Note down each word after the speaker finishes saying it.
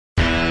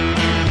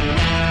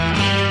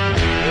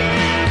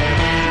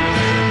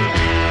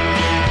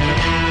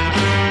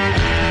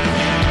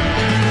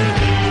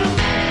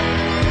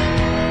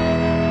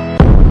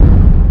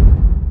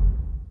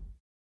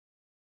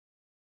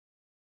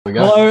we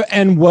go. Hello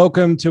and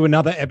welcome to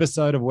another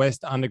episode of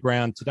West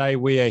Underground. Today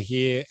we are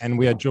here and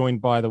we are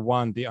joined by the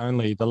one, the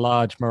only, the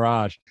Large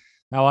Mirage.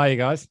 How are you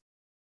guys?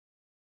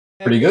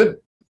 Pretty good.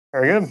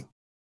 Very good.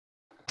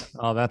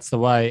 Oh, that's the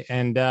way.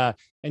 And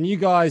you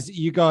guys,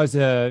 you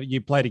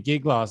played a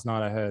gig last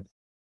night, I heard.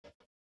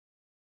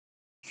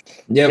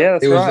 Yeah,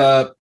 that's it was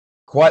right.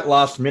 quite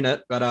last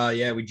minute, but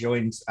we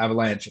joined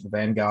Avalanche at the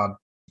Vanguard,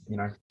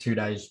 2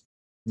 days,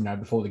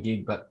 before the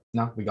gig. But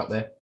no, we got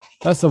there.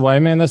 That's the way,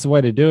 man. That's the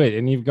way to do it.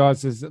 And you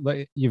guys,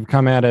 you've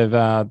come out of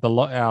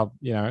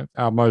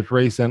our most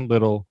recent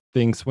little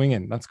thing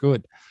swinging. That's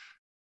good.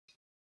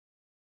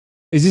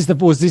 Was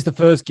this the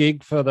first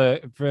gig for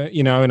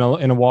in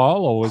a while,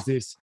 or was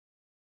this?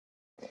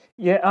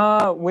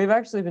 Yeah, we've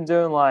actually been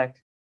doing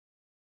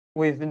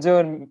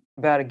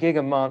about a gig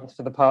a month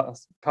for the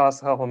past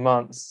couple of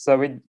months.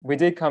 So we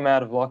did come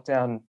out of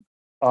lockdown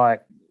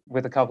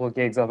with a couple of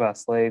gigs up our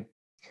sleeve.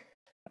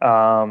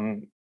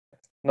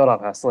 Not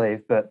up our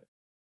sleeve, but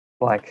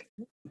a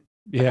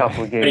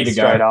couple of gigs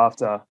straight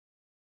after.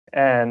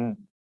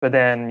 But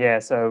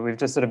then so we've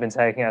just sort of been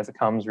taking it as it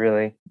comes,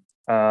 really.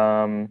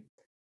 We've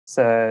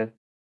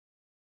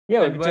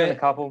been doing a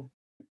couple.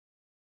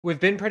 We've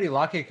been pretty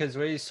lucky because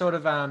we sort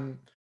of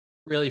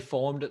really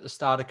formed at the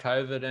start of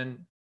COVID, and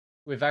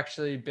we've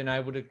actually been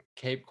able to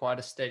keep quite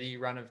a steady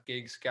run of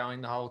gigs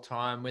going the whole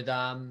time.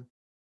 Started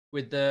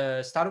with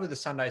the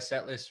Sunday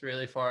set list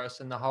really for us,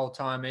 and the whole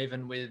time,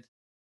 even with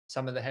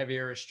some of the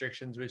heavier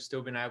restrictions, we've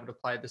still been able to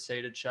play the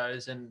seated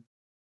shows. And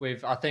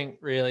I think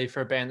really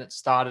for a band that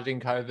started in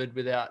COVID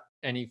without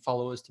any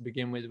followers to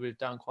begin with, we've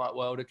done quite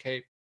well to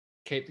keep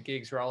the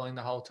gigs rolling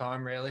the whole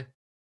time, really.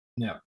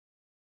 Yeah.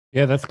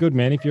 Yeah, that's good,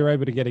 man. If you're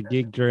able to get a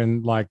gig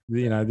during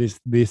this,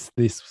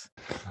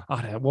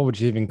 I don't know, what would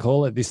you even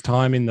call it? This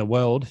time in the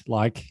world,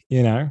 that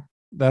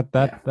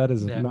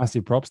is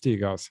massive props to you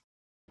guys.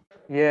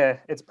 Yeah,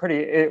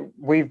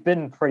 we've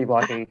been pretty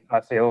lucky, I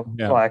feel.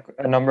 Yeah. Like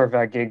a number of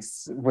our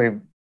gigs, we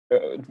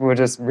were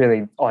just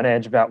really on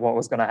edge about what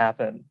was going to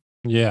happen.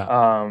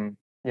 Yeah.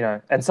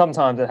 And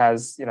sometimes it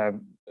has,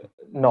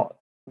 not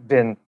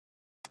been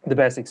the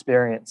best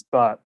experience,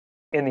 but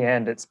in the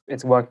end,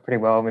 it's worked pretty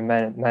well. We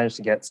managed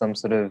to get some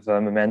sort of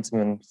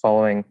momentum and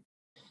following.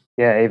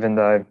 Yeah, even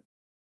though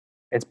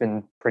it's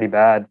been pretty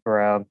bad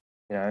for our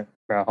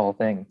whole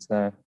thing.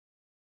 So.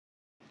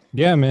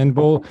 Yeah, man.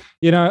 Well,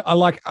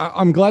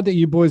 I'm glad that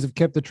you boys have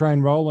kept the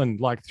train rolling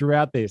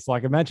throughout this.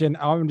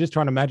 I'm just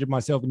trying to imagine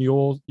myself in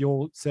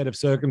your set of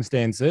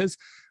circumstances,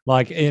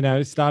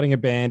 starting a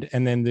band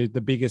and then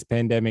the biggest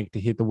pandemic to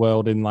hit the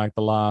world in the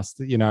last,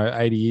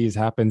 80 years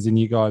happens, and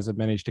you guys have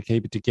managed to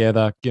keep it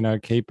together,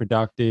 keep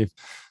productive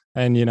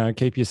and,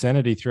 keep your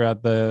sanity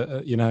throughout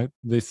the,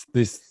 this,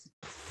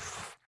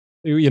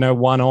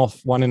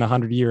 one-off 1 in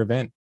 100-year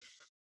event.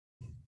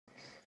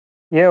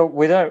 Yeah,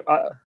 we don't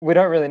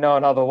really know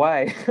another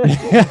way.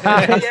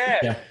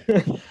 Yeah.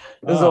 This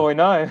is all we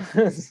know.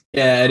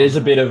 Yeah, it is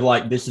a bit of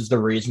this is the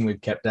reason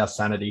we've kept our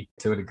sanity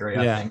to a degree,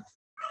 I think.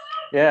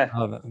 Yeah.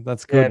 Oh,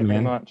 that's good, man.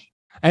 Pretty much.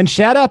 And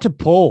shout out to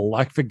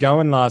Paul, for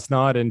going last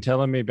night and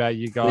telling me about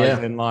you guys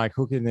and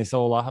hooking this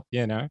all up,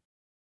 You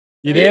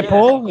there,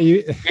 Paul?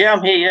 Yeah,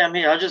 I'm here.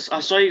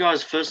 I saw you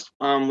guys first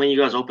when you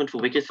guys opened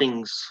for Wicked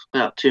Things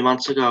about 2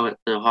 months ago at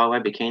the Highway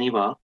Bikini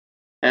Bar.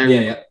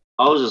 And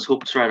I was just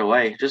hooked straight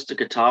away. Just the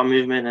guitar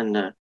movement and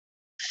the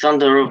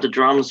thunder of the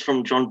drums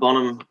from John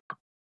Bonham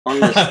on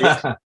the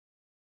sticks.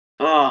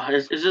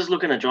 It's just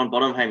looking at John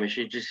Bonham, Hamish.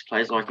 He just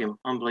plays like him.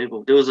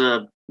 Unbelievable. There was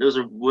a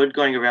word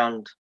going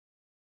around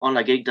on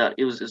a gig that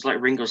it's like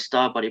Ringo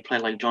Starr, but he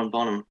played like John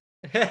Bonham.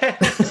 Hey,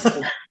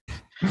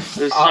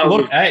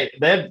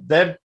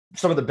 they're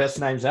some of the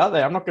best names out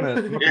there. I'm not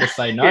gonna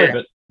say no,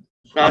 but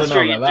no, that's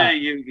true.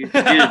 You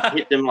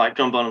hit them like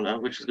John Bonham, though,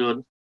 which is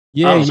good.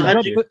 Yeah,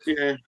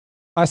 Yeah.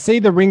 I see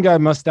the Ringo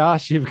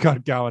mustache you've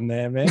got going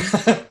there, man.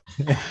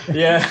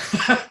 Yeah,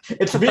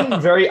 it's been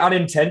very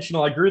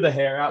unintentional. I grew the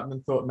hair out and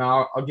then thought,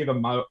 no, I'll give a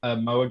mow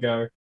a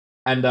go.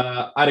 And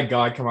I had a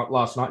guy come up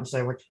last night and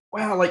say,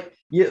 wow,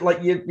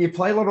 you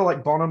play a lot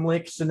of Bonham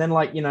licks, and then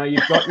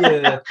you've got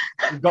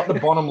the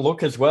Bonham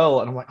look as well.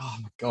 And I'm like, oh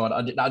my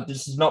god,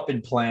 this has not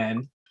been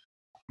planned,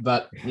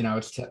 but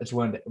it's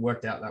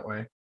worked out that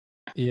way.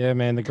 Yeah,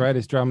 man, the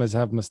greatest drummers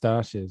have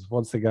mustaches.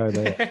 What's the go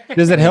there?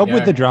 Does it help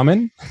with the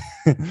drumming?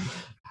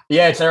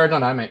 Yeah, it's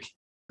aerodynamic.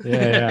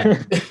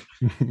 Yeah.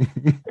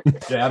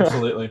 Yeah,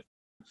 absolutely.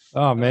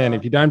 Oh man,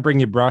 if you don't bring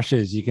your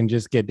brushes, you can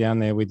just get down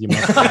there with your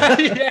mustache.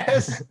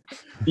 Yes.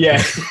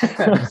 Yeah.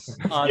 That's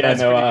pretty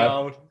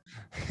gold.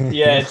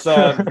 Yeah, it's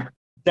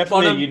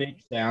definitely a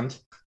unique sound.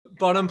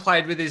 Bonham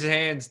played with his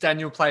hands.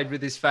 Daniel played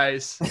with his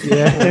face.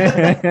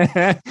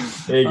 Yeah.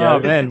 There you go. Oh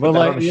man, well,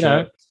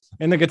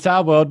 in the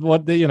guitar world,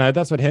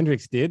 that's what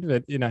Hendrix did,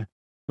 but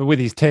with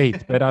his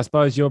teeth. But I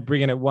suppose you're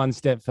bringing it one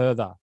step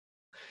further.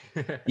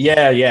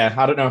 Yeah.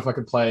 I don't know if I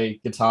could play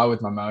guitar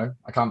with my mow.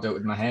 I can't do it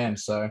with my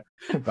hands.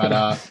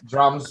 But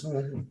drums,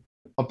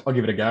 I'll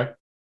give it a go.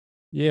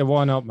 Yeah,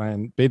 why not,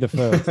 man? Be the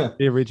first.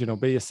 Be original.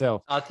 Be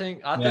yourself. I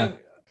think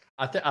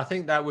I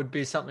think that would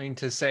be something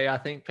to see. I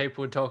think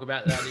people would talk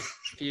about that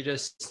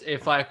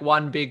if like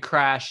one big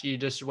crash, you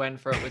just went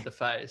for it with the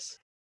face.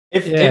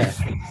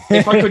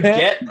 If I could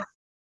get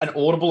an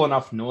audible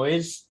enough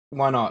noise,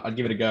 why not? I'd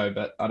give it a go,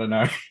 but I don't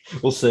know.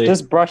 We'll see.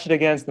 Just brush it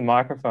against the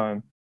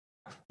microphone.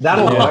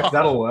 That'll work.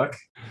 That'll work.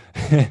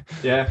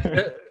 Yeah.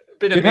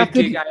 Bit of big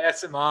gig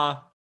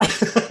ASMR.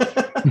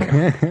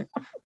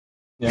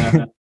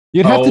 Yeah.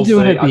 You'd have to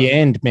do it at the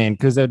end, man,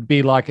 because it'd be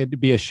a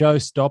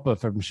showstopper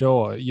from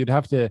sure. You'd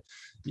have to,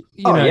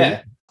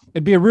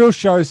 it'd be a real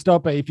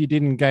showstopper if you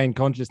didn't gain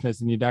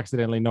consciousness and you'd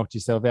accidentally knocked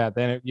yourself out.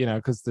 Then,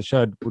 because the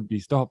show would be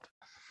stopped.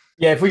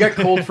 Yeah, if we get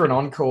called for an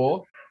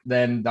encore,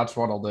 then that's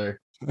what I'll do.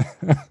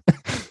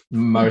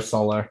 Mo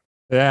solo.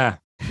 Yeah.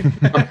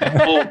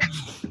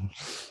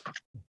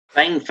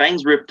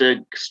 Fangs ripped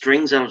the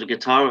strings out of the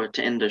guitar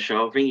to end the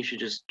show. I think you should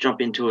just jump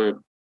into a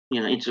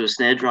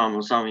snare drum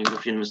or something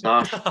with your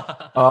moustache.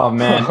 Oh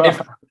man,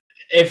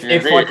 if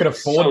I could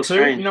afford to,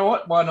 strange. You know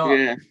what? Why not?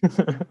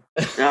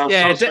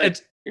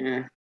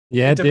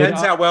 Yeah, it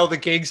depends how well the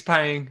gig's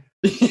paying.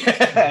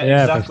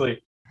 Yeah,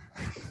 exactly.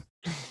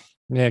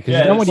 Yeah, because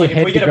you don't want your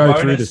head to go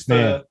through the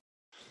snare.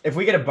 If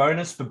we get a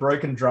bonus for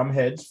broken drum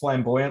heads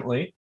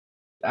flamboyantly,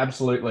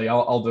 absolutely,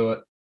 I'll do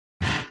it.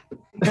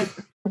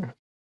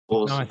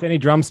 Awesome. Nice. Any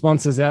drum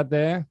sponsors out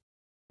there?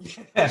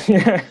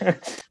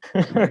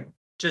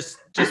 Just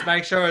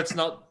make sure it's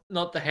not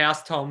the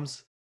house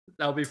toms.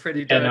 They'll be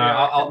pretty dirty.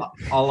 No,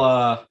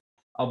 I'll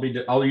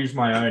use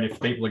my own if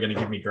people are going to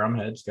give me drum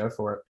heads. Go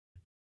for it.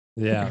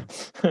 Yeah.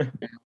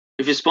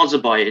 If you're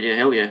sponsored by it,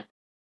 hell yeah.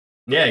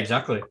 Yeah,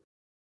 exactly.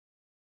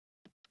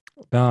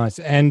 Nice.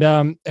 And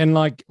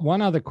like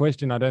one other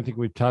question I don't think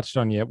we've touched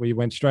on yet. We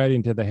went straight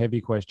into the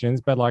heavy questions,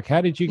 but like,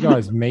 how did you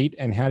guys meet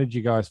and how did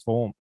you guys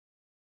form?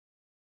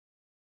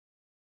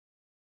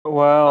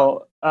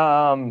 Well,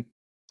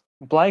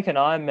 Blake and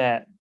I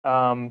met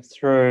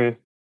through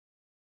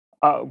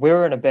we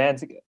were in a band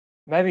together.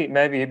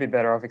 Maybe you'd be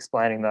better off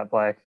explaining that,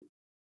 Blake.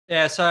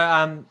 Yeah, so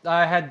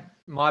I had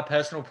my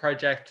personal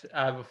project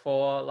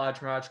before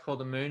Large Mirage called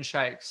the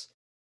Moonshakes.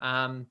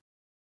 And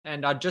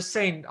I just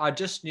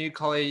knew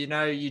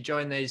Collier, you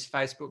join these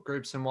Facebook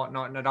groups and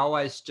whatnot, and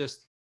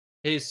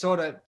he's sort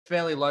of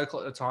fairly local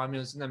at the time. He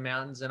was in the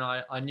mountains and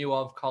I knew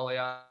of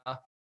Collier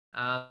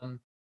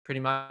pretty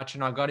much,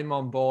 and I got him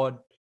on board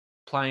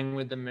playing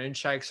with the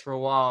Moonshakes for a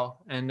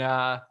while,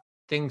 and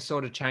things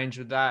sort of changed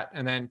with that,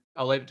 and then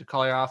I'll leave it to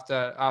Collier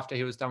after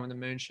he was done with the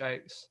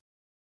Moonshakes.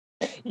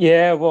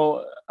 Yeah,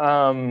 well,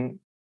 so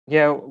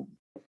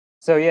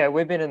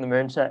we've been in the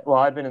Moonshakes. Well,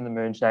 I'd been in the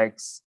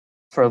Moonshakes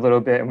for a little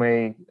bit, and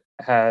we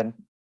had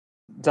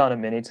done a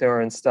mini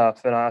tour and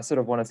stuff, and I sort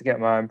of wanted to get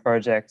my own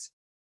project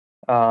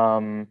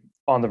on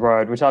the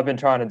road, which I've been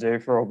trying to do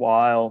for a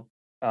while,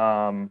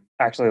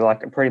 actually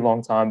like a pretty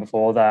long time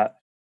before that,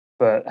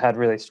 but had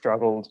really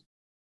struggled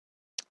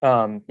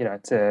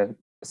to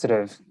sort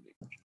of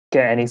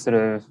get any sort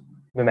of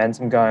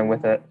momentum going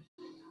with it.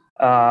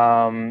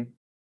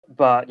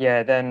 But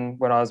yeah, then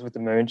when I was with the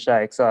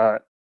Moonshakes, I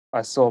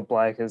saw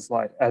Blake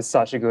as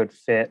such a good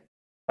fit,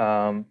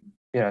 for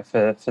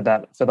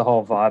the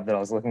whole vibe that I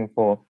was looking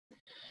for.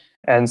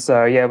 And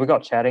so yeah, we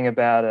got chatting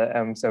about it,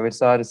 and so we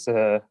decided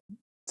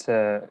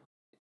to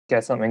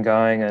get something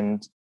going,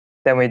 and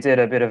then we did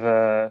a bit of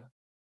a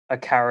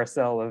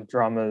carousel of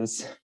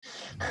drummers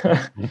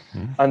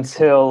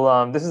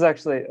until this is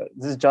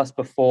just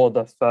before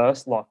the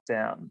first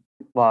lockdown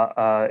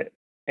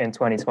in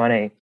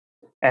 2020,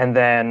 and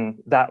then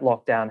that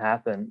lockdown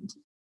happened,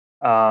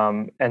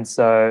 and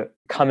so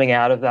coming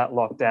out of that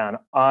lockdown,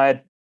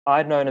 I'd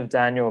known of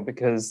Daniel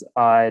because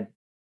I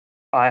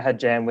had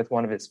jammed with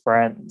one of his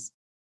friends.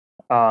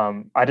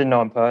 I didn't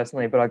know him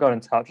personally, but I got in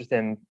touch with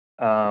him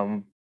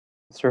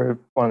through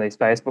one of these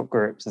Facebook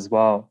groups as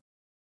well.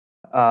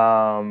 He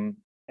got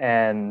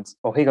in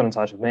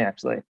touch with me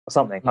actually, or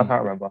something. I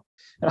can't remember.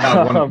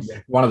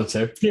 One of the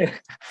two.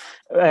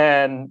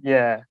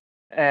 Yeah,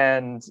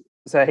 and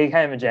so he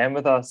came and jammed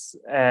with us,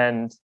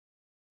 and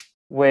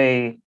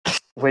we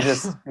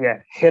just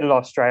hit it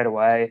off straight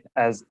away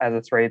as a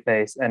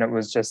 3-piece, and it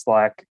was just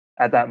like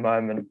at that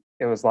moment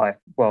it was like,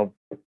 well,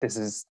 this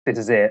is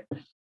it.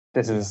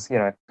 This is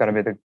going to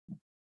be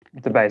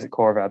the basic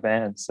core of our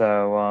band.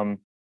 So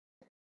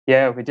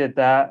we did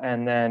that,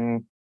 and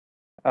then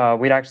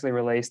we'd actually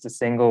released a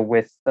single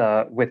with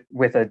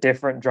a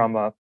different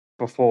drummer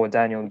before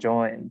Daniel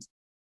joined,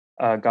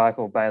 a guy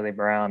called Bailey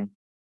Brown,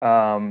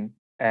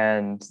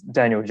 and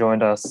Daniel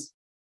joined us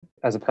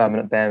as a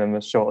permanent band member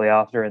shortly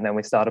after, and then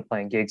we started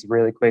playing gigs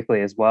really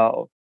quickly as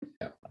well.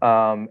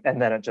 And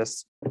then it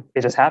just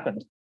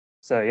happened.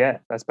 So yeah,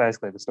 that's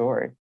basically the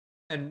story.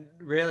 And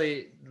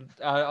really,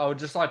 I would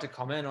just like to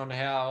comment on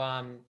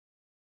how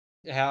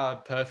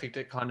perfect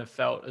it kind of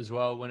felt as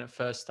well when it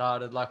first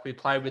started. Like, we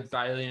played with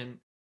Bailey, and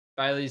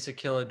Bailey's a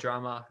killer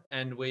drummer,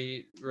 and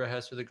we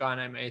rehearsed with a guy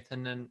named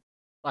Ethan, and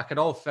like it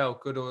all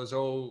felt good. It was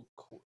all,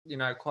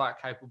 quite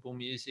capable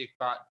music,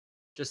 but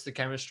just the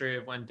chemistry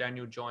of when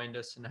Daniel joined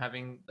us and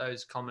having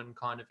those common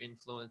kind of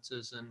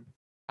influences and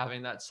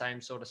having that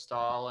same sort of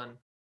style, and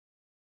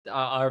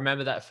I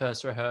remember that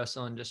first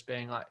rehearsal and just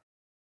being like,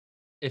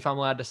 if I'm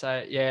allowed to say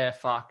it, yeah,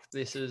 fuck,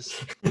 this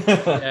is,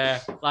 yeah.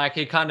 Like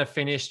he kind of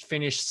finished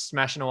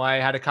smashing away,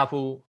 had a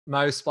couple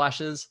Mo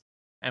splashes,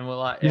 and we're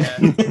like, yeah,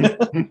 all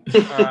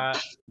right,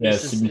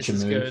 this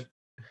is good.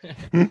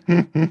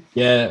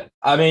 Yeah,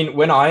 I mean,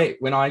 when I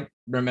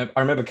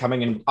remember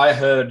coming in, I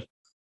heard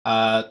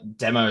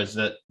demos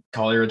that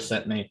Collier had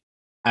sent me,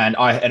 and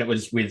it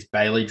was with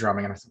Bailey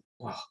drumming, and I thought,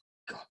 wow,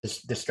 God,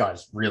 this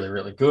guy's really,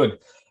 really good.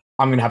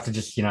 I'm gonna have to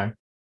just,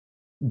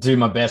 do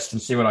my best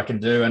and see what I can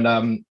do.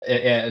 And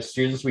as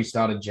soon as we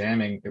started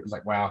jamming, it was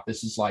like, wow,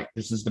 this is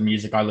the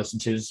music I listen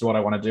to. This is what I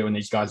want to do, and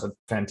these guys are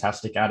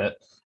fantastic at it.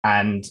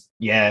 And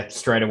yeah,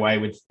 straight away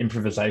with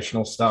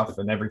improvisational stuff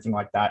and everything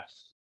like that,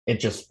 it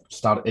just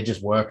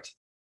worked.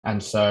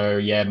 And so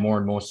yeah, more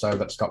and more so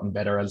that's gotten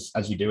better as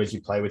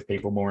you play with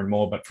people more and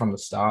more. But from the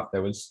start,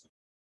 there was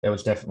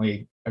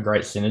definitely a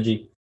great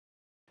synergy.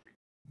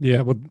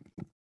 Yeah, well,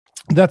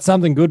 that's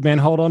something good, man.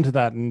 Hold on to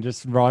that and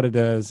just ride it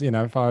as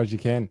far as you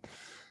can.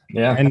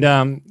 Yeah. And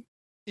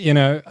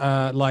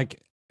like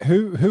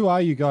who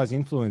are you guys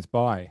influenced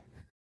by?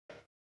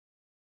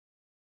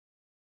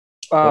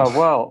 Oh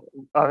well,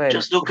 I mean,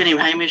 just look at him,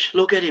 Hamish.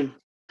 Look at him.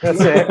 That's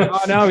it.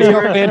 Oh no, he's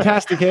got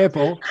fantastic hair,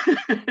 Paul.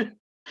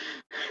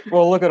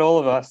 Well, look at all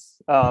of us.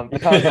 You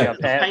can't see our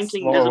pants.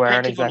 There's a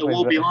painting on the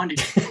wall behind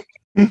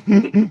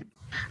him.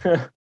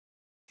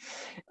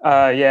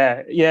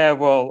 Yeah.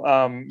 Well,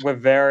 we're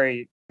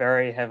very,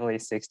 very heavily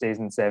 60s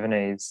and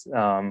 70s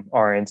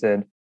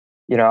oriented.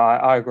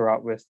 I grew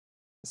up with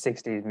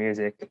 60s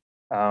music,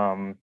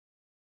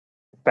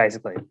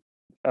 basically,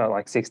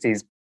 like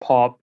 60s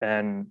pop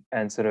and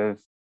sort of.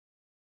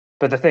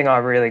 But the thing I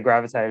really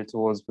gravitated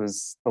towards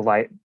was the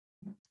late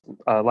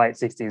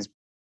 60s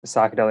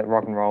psychedelic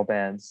rock and roll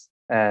bands,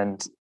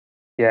 and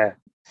yeah,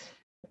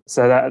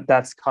 so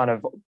that's kind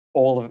of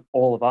all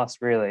of us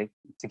really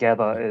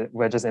together.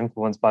 We're just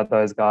influenced by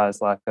those guys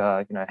like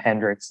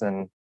Hendrix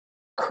and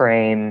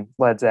Cream,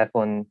 Led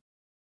Zeppelin,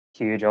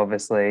 huge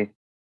obviously,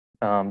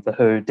 The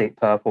Who, Deep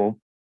Purple,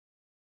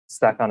 it's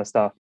that kind of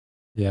stuff.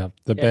 Yeah,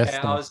 the best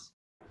stuff.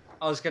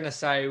 I was gonna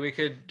say we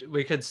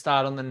could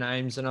start on the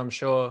names, and I'm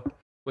sure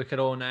we could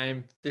all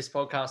name. This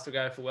podcast will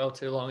go for well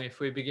too long if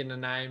we begin to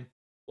name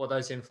what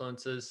those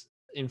influences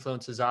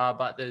are,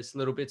 but there's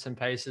little bits and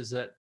pieces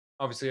that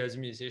obviously as a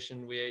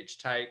musician we each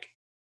take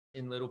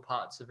in little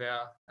parts of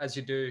as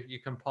you do, you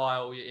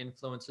compile your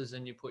influences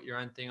and you put your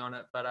own thing on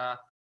it. But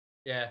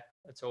yeah,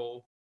 it's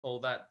all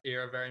that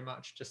era, very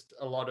much just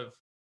a lot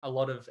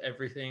of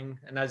everything.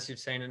 And as you've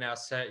seen in our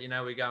set,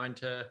 we go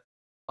into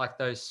like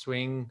those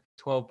swing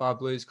 12-bar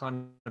blues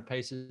kind of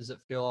pieces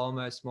that feel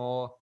almost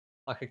more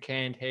like a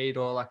Canned Heat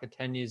or like a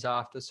 10 Years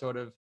After sort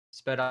of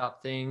sped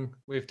up thing.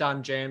 We've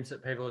done jams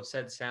that people have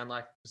said sound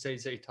like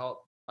ZZ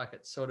Top, like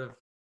it's sort of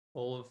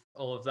all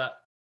of that.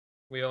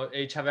 We all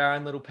each have our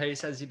own little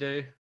piece, as you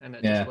do, and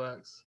it just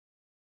works.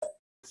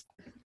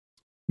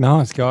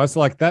 Nice, guys.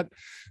 Like that.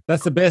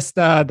 That's the best.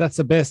 That's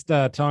the best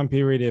time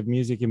period of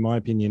music, in my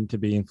opinion, to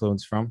be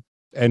influenced from,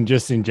 and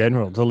just in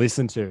general to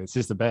listen to. It's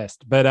just the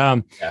best. But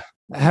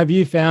have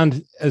you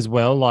found as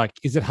well? Like,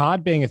 is it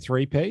hard being a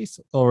 3-piece,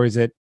 or is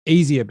it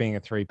easier being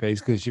a 3-piece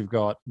because you've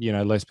got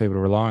less people to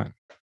rely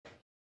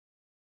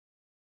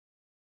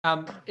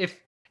on?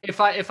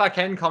 If I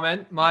can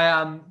comment,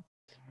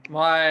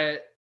 my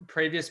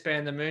previous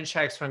band, the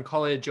Moonshakes, when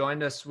Collier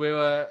joined us, we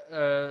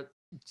were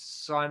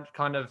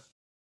kind of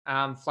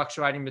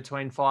fluctuating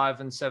between 5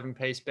 and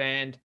 7-piece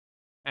band,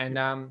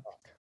 and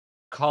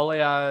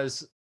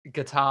Collier's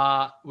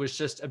guitar was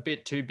just a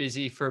bit too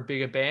busy for a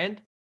bigger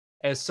band.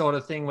 It's sort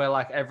of thing where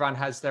like everyone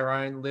has their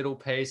own little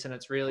piece and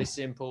it's really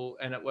simple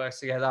and it works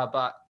together.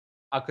 But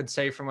I could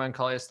see from when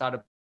Collier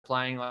started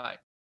playing, like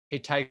he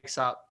takes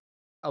up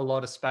a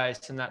lot of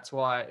space, and that's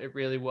why it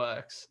really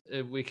works.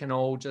 We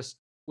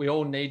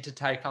all need to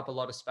take up a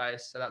lot of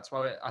space. So that's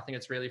why I think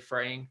it's really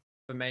freeing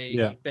for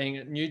me,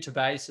 being new to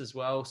bass as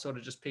well, sort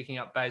of just picking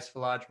up bass for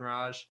Large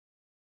Mirage.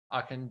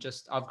 I've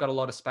got a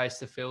lot of space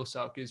to fill,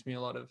 so it gives me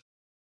a lot of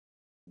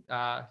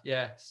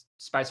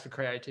space for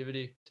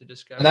creativity to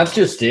just go. And that's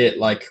just it.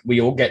 Like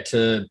we all get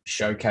to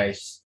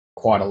showcase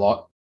quite a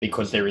lot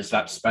because there is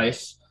that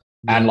space.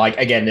 Yeah. And like,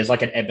 again, there's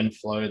like an ebb and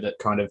flow that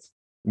kind of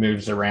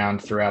moves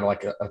around throughout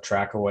like a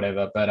track or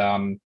whatever. But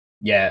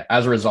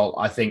as a result,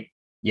 I think,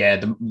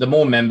 the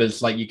more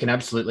members, like you can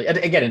absolutely,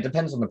 again, it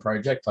depends on the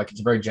project. Like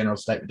it's a very general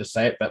statement to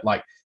say it, but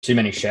like too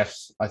many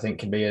chefs, I think,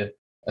 can be a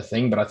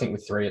thing. But I think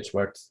with 3, it's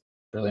worked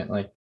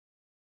brilliantly.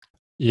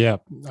 Yeah,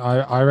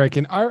 I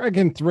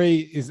reckon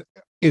 3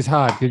 is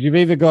hard because you've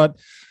either got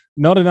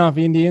not enough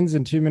Indians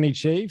and too many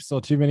Chiefs,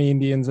 or too many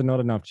Indians and not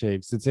enough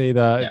Chiefs. It's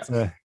either it's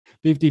a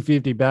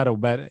 50-50 battle.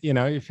 But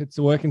if it's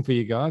working for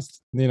you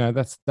guys,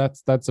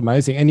 that's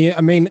amazing.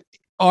 And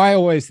I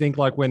always think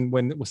like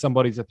when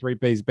somebody's a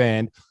 3-piece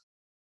band,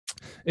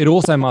 it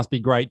also must be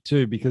great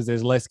too because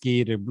there's less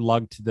gear to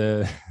lug to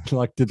the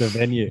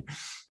venue.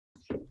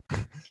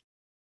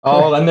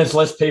 Oh, then there's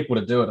less people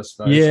to do it, I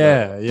suppose.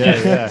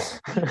 Yeah.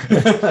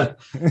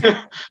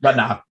 But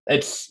no,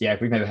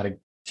 we've never had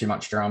too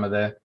much drama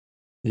there.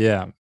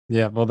 Yeah.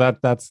 Well,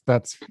 that's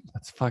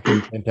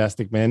fucking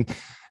fantastic, man.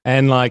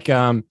 And like,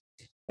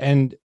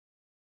 and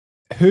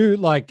who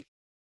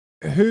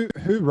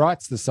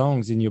writes the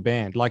songs in your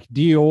band? Like,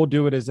 do you all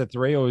do it as a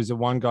three, or is it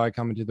one guy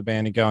coming to the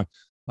band and going,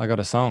 I got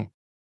a song?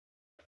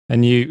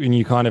 And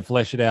you kind of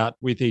flesh it out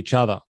with each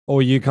other,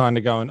 or you kind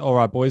of going, all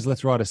right, boys,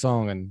 let's write a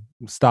song and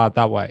start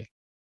that way.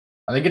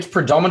 I think it's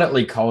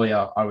predominantly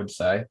Collier, I would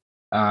say.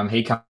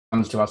 He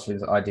comes to us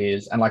with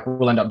ideas, and like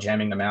we'll end up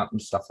jamming them out and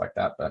stuff like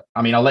that. But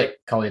I mean, I'll let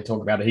Collier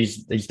talk about it.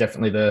 He's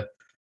definitely the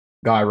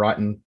guy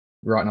writing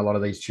a lot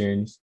of these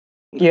tunes.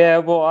 Yeah,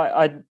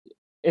 well,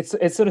 it's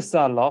sort of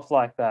started off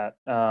like that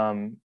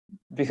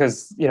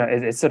because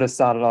it sort of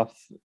started off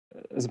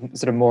as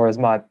sort of more as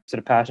my sort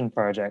of passion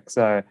project.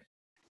 So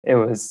it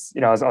was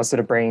I was sort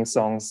of bringing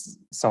songs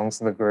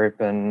to the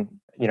group, and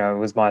it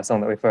was my song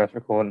that we first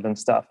recorded and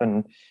stuff.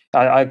 And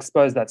I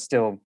suppose that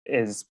still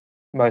is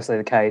mostly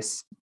the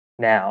case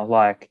now.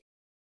 Like,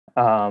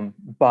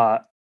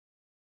 but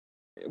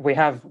we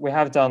have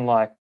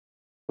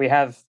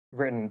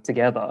written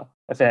together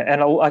a fair,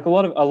 and like a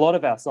lot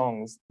of our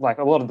songs, like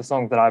a lot of the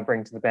songs that I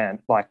bring to the band,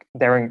 like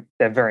they're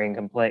very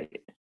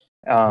incomplete.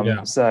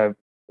 So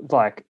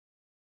like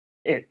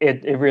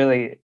it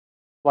really,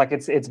 like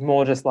it's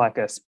more just like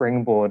a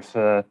springboard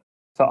for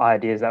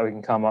ideas that we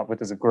can come up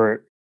with as a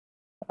group.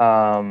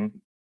 And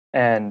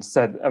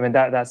so I mean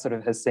that sort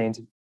of has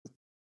seemed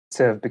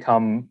to have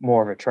become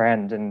more of a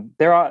trend. And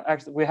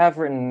we have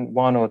written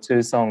one or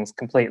two songs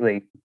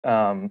completely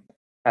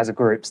as a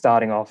group,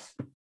 starting off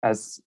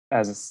as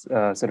a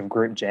sort of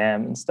group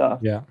jam and stuff.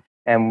 Yeah.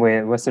 And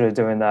we're sort of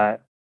doing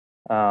that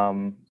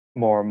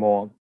more and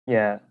more.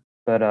 Yeah.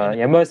 But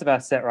most of our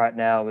set right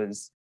now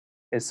is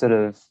sort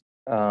of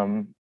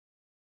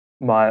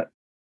my,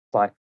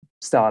 like,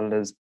 started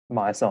as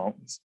my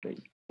songs.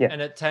 Yeah.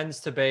 And it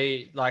tends to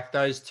be like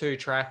those two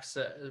tracks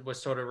that were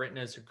sort of written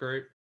as a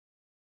group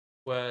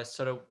were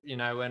sort of,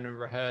 when we're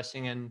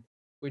rehearsing, and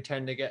we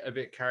tend to get a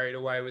bit carried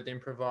away with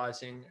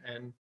improvising,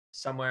 and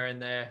somewhere in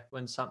there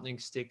when something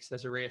sticks,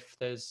 there's a riff,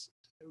 there's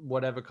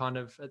whatever kind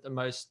of, at the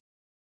most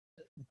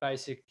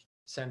basic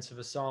sense of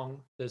a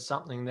song, there's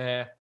something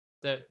there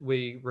that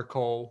we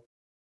recall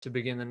to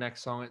begin the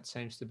next song. It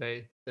seems to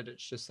be that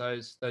it's just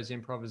those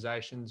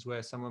improvisations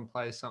where someone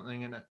plays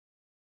something and it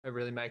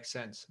really makes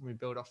sense, and we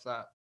build off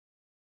that.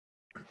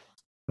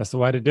 That's the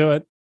way to do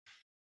it.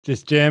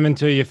 Just jam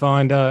until you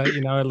find a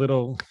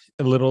little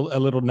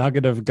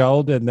nugget of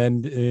gold, and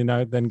then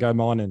then go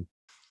mining.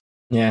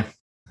 Yeah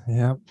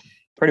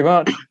Pretty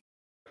much.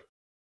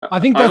 I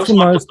think that's the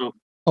most.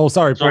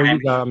 Sorry, Paul, you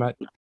go, mate.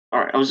 All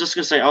right, I was just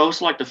gonna say, I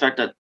also like the fact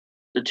that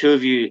the two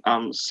of you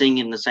sing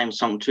in the same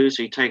song too.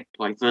 So you take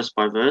like verse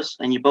by verse,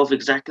 and you both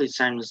exactly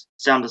sound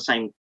the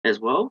same as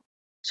well.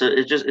 So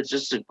it's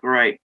just a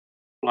great,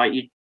 like,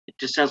 it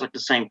just sounds like the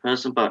same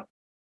person. But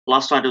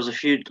last night there was I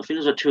think there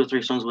was 2 or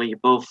 3 songs where you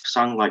both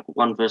sung like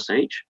one verse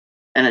each,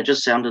 and it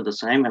just sounded the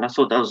same. And I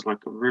thought that was like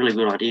a really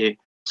good idea.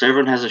 So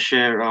everyone has a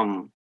share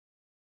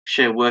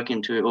work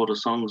into all the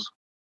songs.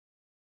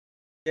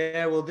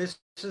 Yeah, well, this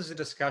is a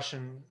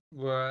discussion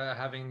we're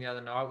having the other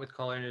night with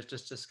Colin, who's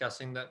just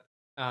discussing that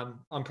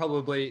I'm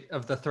probably,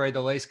 of the three,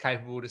 the least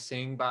capable to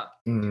sing, but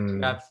we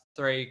have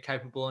 3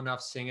 capable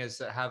enough singers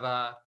that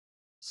have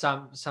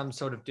some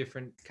sort of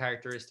different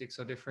characteristics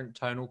or different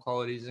tonal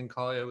qualities. And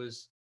Collier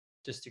was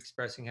just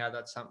expressing how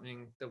that's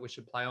something that we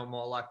should play on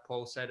more. Like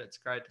Paul said, it's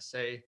great to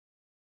see,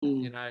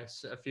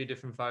 a few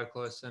different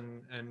vocalists,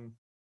 and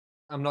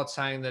I'm not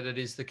saying that it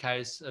is the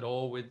case at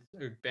all with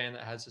a band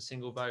that has a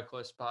single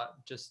vocalist, but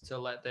just to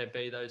let there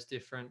be those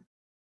different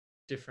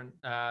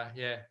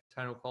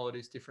tonal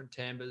qualities, different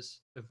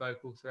timbres of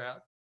vocal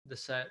throughout the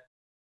set.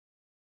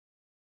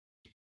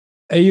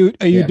 Are you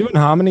doing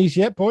harmonies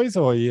yet, boys,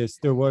 or are you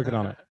still working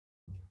on it?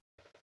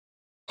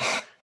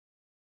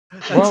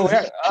 Well,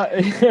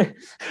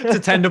 it's a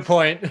tender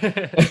point.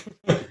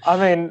 I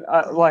mean,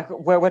 like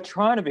we're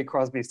trying to be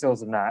Crosby,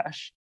 Stills and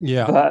Nash.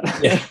 Yeah. But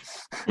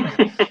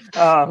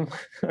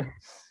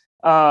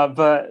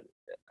but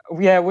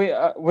yeah, we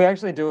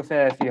actually do a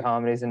fair few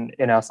harmonies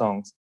in our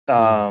songs.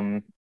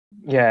 Live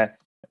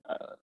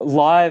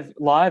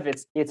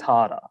it's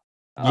harder.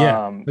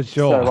 For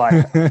sure. So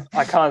like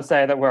I can't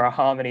say that we're a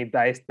harmony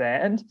based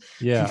band.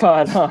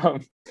 Yeah.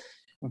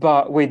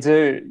 But we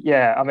do.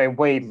 Yeah. I mean,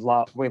 we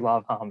love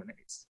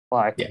harmonies.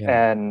 Like,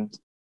 and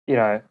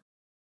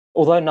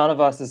although none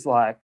of us is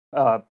like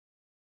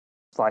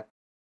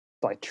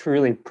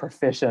truly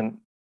proficient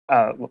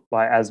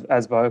like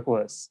as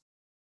vocalists,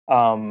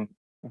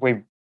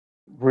 we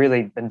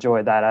really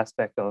enjoy that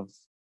aspect of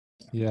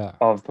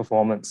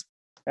performance.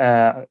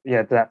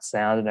 That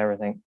sound and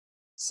everything.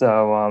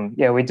 So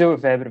we do a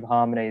fair bit of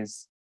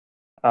harmonies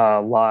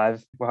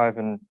live. We're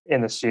hoping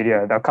in the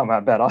studio they'll come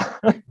out better.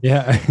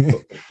 Yeah.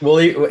 Well,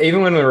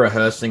 even when we're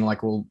rehearsing,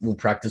 like we'll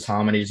practice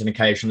harmonies, and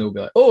occasionally we'll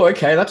be like, oh,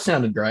 okay, that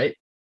sounded great.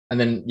 And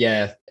then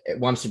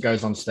once it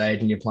goes on stage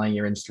and you're playing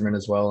your instrument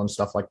as well and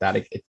stuff like that,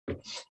 it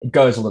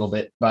goes a little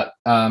bit. But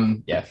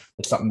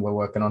it's something we're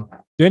working on.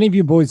 Do any of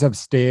you boys have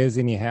stairs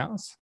in your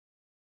house?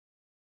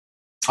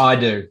 I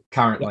do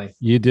currently.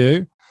 You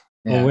do?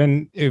 Yeah.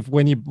 Well,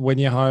 when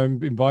you're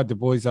home, invite the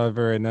boys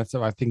over, and I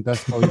think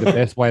that's probably the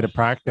best way to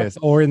practice.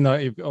 Or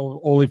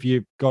if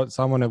you've got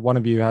one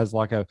of you has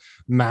like a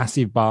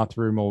massive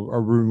bathroom or a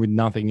room with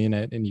nothing in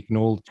it, and you can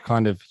all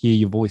kind of hear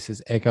your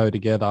voices echo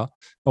together,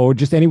 or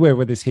just anywhere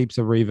where there's heaps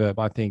of reverb,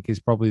 I think is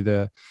probably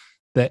the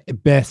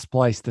best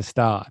place to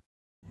start.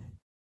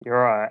 You're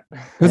right.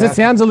 Because it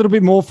sounds a little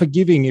bit more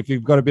forgiving if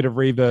you've got a bit of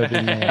reverb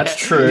in there. That's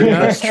true.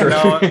 That's true.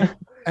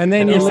 And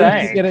then you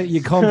get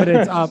your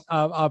confidence up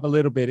a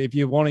little bit if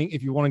you're wanting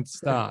to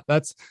start.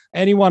 That's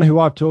anyone who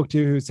I've talked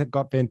to who's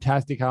got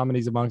fantastic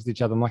harmonies amongst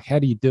each other. I'm like, how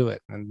do you do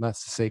it? And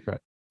that's the secret.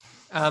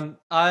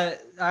 I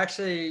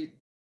actually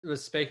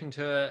was speaking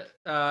to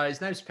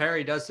his name's Perry.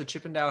 He does the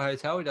Chippendale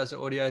Hotel. He does the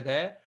audio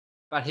there.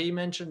 But he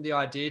mentioned the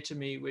idea to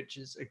me, which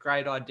is a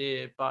great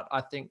idea, but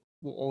I think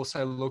will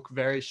also look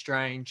very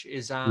strange.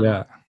 Is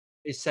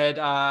he said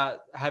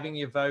having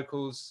your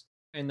vocals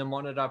in the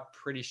monitor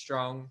pretty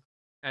strong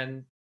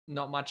and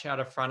not much out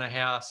of front of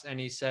house. And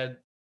he said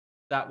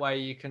that way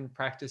you can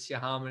practice your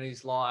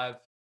harmonies live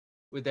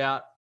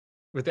without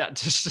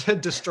just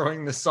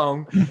destroying the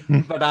song.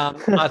 But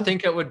I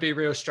think it would be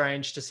real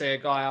strange to see a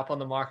guy up on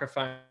the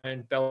microphone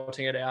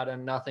belting it out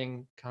and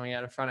nothing coming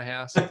out of front of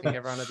house. I think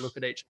everyone would look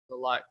at each other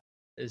like,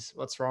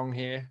 what's wrong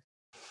here?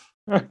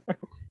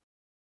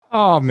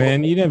 Oh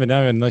man, you never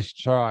know unless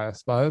you try, I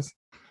suppose.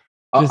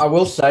 I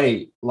will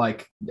say,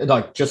 like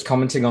just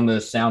commenting on the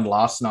sound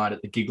last night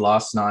at the gig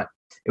last night,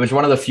 it was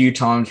one of the few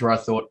times where I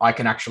thought I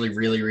can actually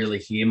really, really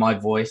hear my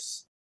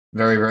voice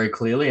very, very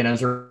clearly. And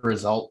as a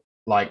result,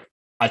 like,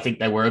 I think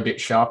they were a bit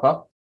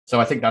sharper.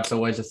 So I think that's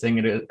always a thing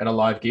at a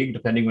live gig.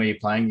 Depending where you're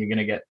playing, you're going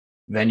to get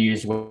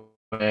venues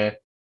where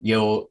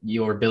your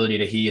ability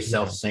to hear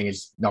yourself sing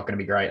is not going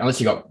to be great, unless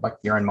you got like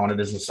your own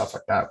monitors and stuff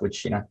like that,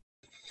 which,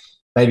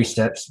 baby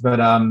steps. But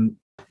I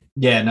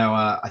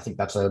think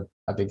that's a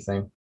big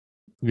thing.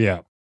 Yeah.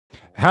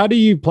 How do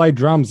you play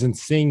drums and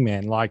sing,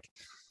 man? Like,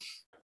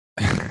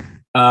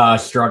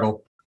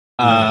 struggle.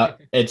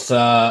 It's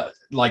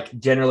like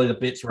generally the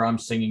bits where I'm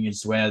singing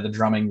is where the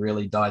drumming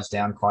really dies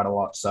down quite a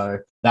lot, so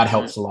that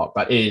helps a lot.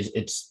 But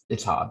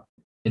it's hard.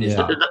 It is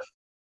hard.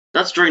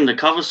 That's during the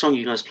cover song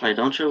you guys play,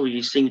 don't you? Will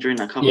you sing during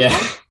that cover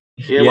song?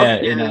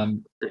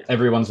 In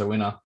Everyone's a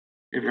Winner.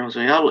 Everyone's a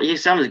Winner. You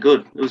sounded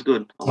good. It was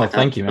good.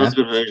 Thank you, man. That was a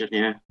good version.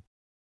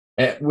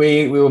 Yeah.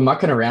 We were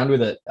mucking around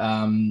with it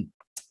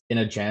in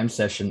a jam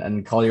session,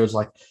 and Collier was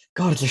like,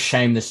 "God, it's a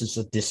shame this is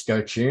a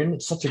disco tune.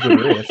 It's such a good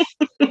riff."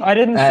 I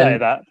didn't say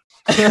that.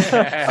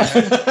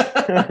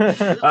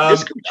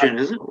 Disco tune,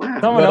 is it? Wow.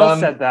 Someone else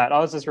said that. I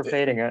was just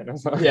repeating it.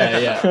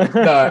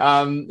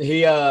 No,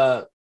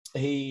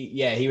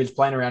 he was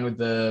playing around with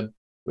the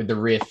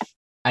riff,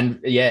 and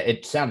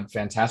it sounded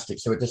fantastic.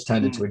 So it just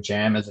turned into a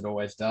jam, as it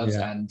always does.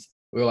 Yeah. And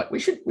we were like, we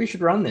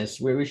should run this.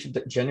 We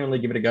should genuinely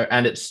give it a go.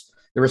 And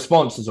the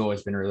response has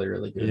always been really,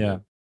 really good. Yeah.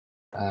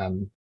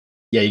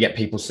 You get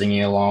people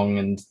singing along,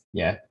 and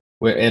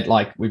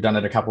we've done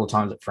it a couple of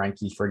times at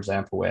Frankie's, for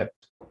example, where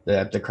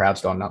the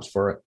crowd's gone nuts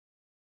for it.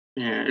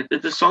 Yeah,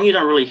 the song you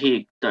don't really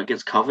hear that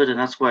gets covered, and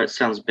that's why it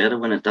sounds better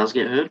when it does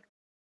get heard.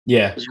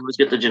 Yeah, because you always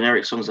get the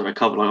generic songs that are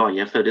covered, like, oh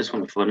yeah, I've heard this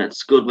one before, and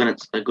it's good when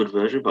it's a good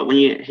version. But when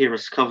you hear a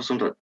cover song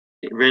that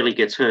it rarely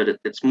gets heard,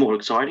 it's more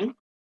exciting.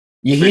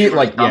 You hear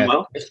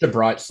it's the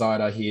bright side.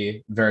 I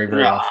hear very,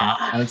 very often.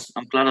 And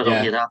I'm glad I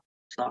don't hear that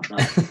stuff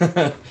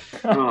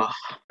now.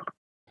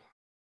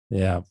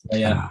 Yeah.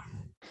 Yeah.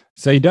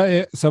 So you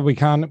don't. So we're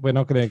not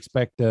going to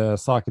expect a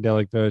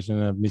psychedelic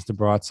version of Mr.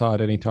 Brightside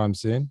anytime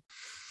soon.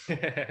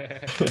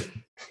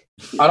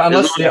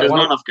 Unless there's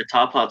not enough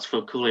guitar parts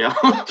for Coolio.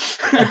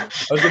 I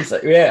was going to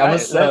say,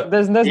 unless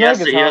there's no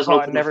guitar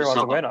part and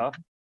Everyone's a Winner.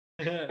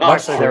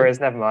 Actually, there is.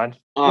 Never mind.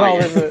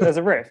 There's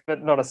a riff,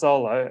 but not a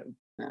solo.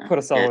 Put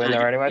a solo in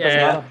there anyway. It doesn't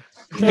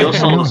matter. Your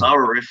solos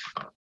are a riff.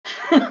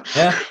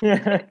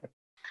 Yeah.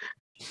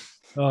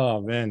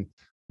 Oh man,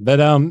 but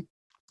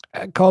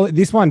Collier,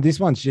 this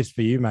one's just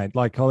for you, mate.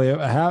 Like, Collier,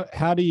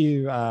 how do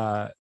you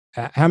how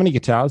many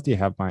guitars do you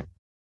have, mate?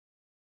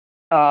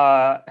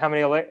 How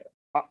many?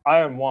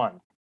 I own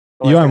one.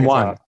 You own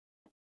one?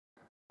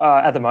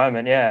 At the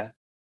moment, yeah.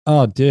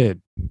 Oh,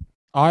 dude.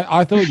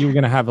 I thought you were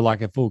going to have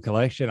a full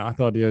collection. I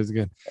thought it was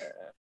good.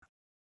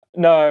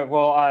 No,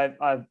 well,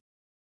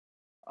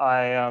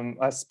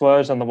 I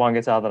splurged on the one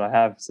guitar that I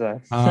have.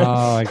 So.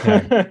 Oh,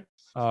 okay.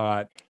 All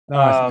right.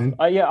 Nice.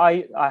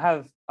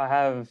 I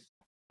have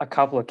a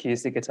couple of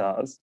acoustic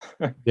guitars.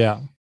 Yeah.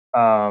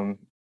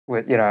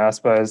 With I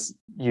suppose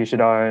you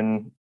should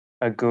own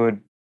a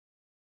good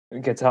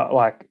guitar.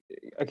 Like,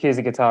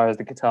 acoustic guitar is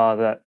the guitar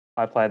that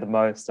I play the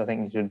most. I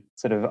think you should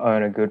sort of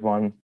own a good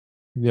one.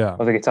 Yeah.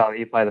 Of the guitar that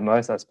you play the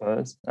most, I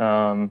suppose.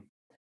 But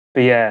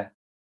yeah,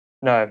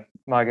 no,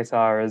 my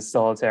guitar is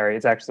solitary.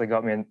 It actually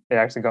got me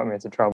into trouble.